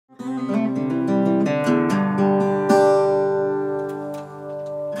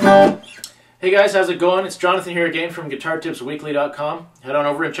Hey guys, how's it going? It's Jonathan here again from PlayGuitar.com. Head on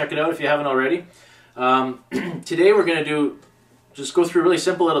over and check it out if you haven't already. Today we're going to just go through a really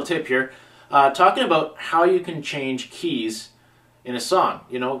simple little tip here, talking about how you can change keys in a song.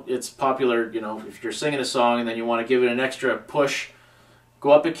 You know, it's popular, you know, if you're singing a song and then you want to give it an extra push,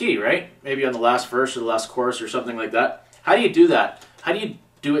 go up a key, right? Maybe on the last verse or the last chorus or something like that. How do you do that? How do you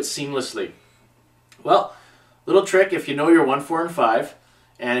do it seamlessly? Well, little trick, if you know your 1, 4, and 5,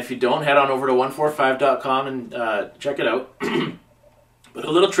 and if you don't, head on over to PlayGuitar.com and check it out. But a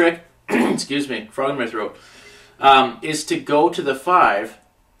little trick, excuse me, frog in my throat, is to go to the 5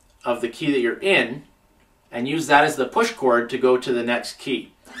 of the key that you're in and use that as the push chord to go to the next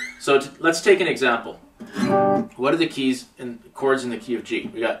key. So let's take an example. What are the keys and chords in the key of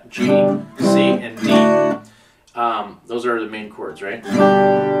G? We got G, C, and D. Those are the main chords, right?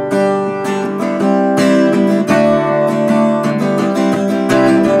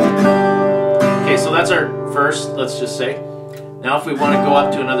 Okay, so that's our first, let's just say. Now if we want to go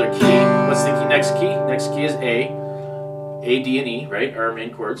up to another key, what's the next key? Next key is A. A, D, and E, right, are our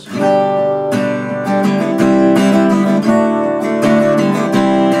main chords.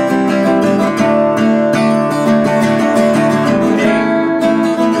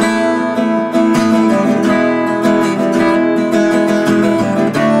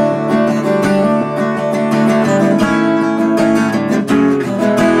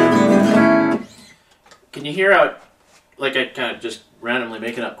 Can you hear how it, like I kind of just randomly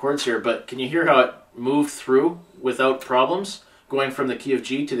making up chords here, but can you hear how it moved through without problems, going from the key of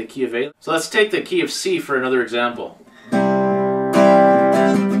G to the key of A? So let's take the key of C for another example. Let's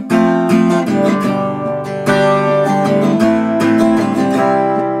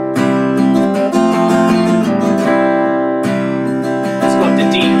go up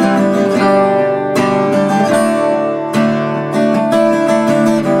to D.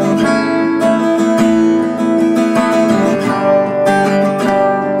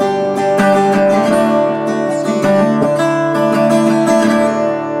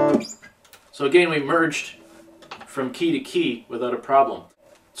 So again, we merged from key to key without a problem.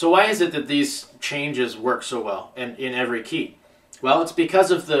 So why is it that these changes work so well and in every key? Well, it's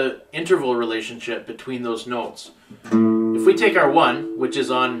because of the interval relationship between those notes. If we take our 1, which is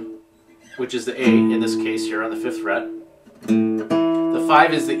the A in this case here on the 5th fret, the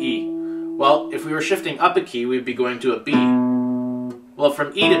 5 is the E. Well, if we were shifting up a key, we'd be going to a B. Well,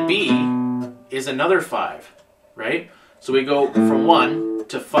 from E to B is another 5, right? So we go from 1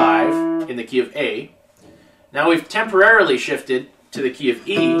 to 5 in the key of A. Now we've temporarily shifted to the key of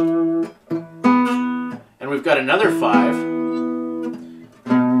E, and we've got another 5.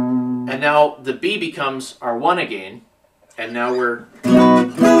 And now the B becomes our 1 again, and now we're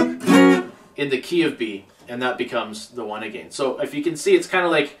in the key of B, and that becomes the 1 again. So if you can see, it's kind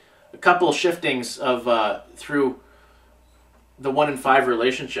of like a couple shiftings of through the 1 and 5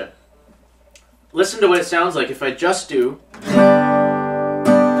 relationship. Listen to what it sounds like if I just do.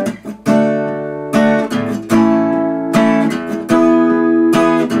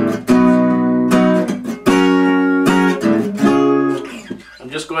 I'm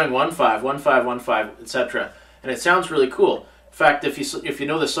just going 1, 5, 1, 5, 1, 5, etc. And it sounds really cool. In fact, if you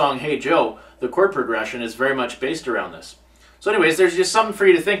know the song Hey Joe, the chord progression is very much based around this. So anyways, there's just something for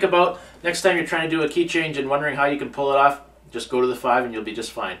you to think about. Next time you're trying to do a key change and wondering how you can pull it off, just go to the 5 and you'll be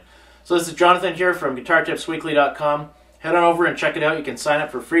just fine. So this is Jonathan here from PlayGuitar.com. Head on over and check it out. You can sign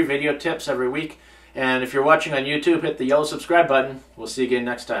up for free video tips every week. And if you're watching on YouTube, hit the yellow subscribe button. We'll see you again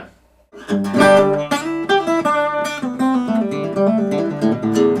next time.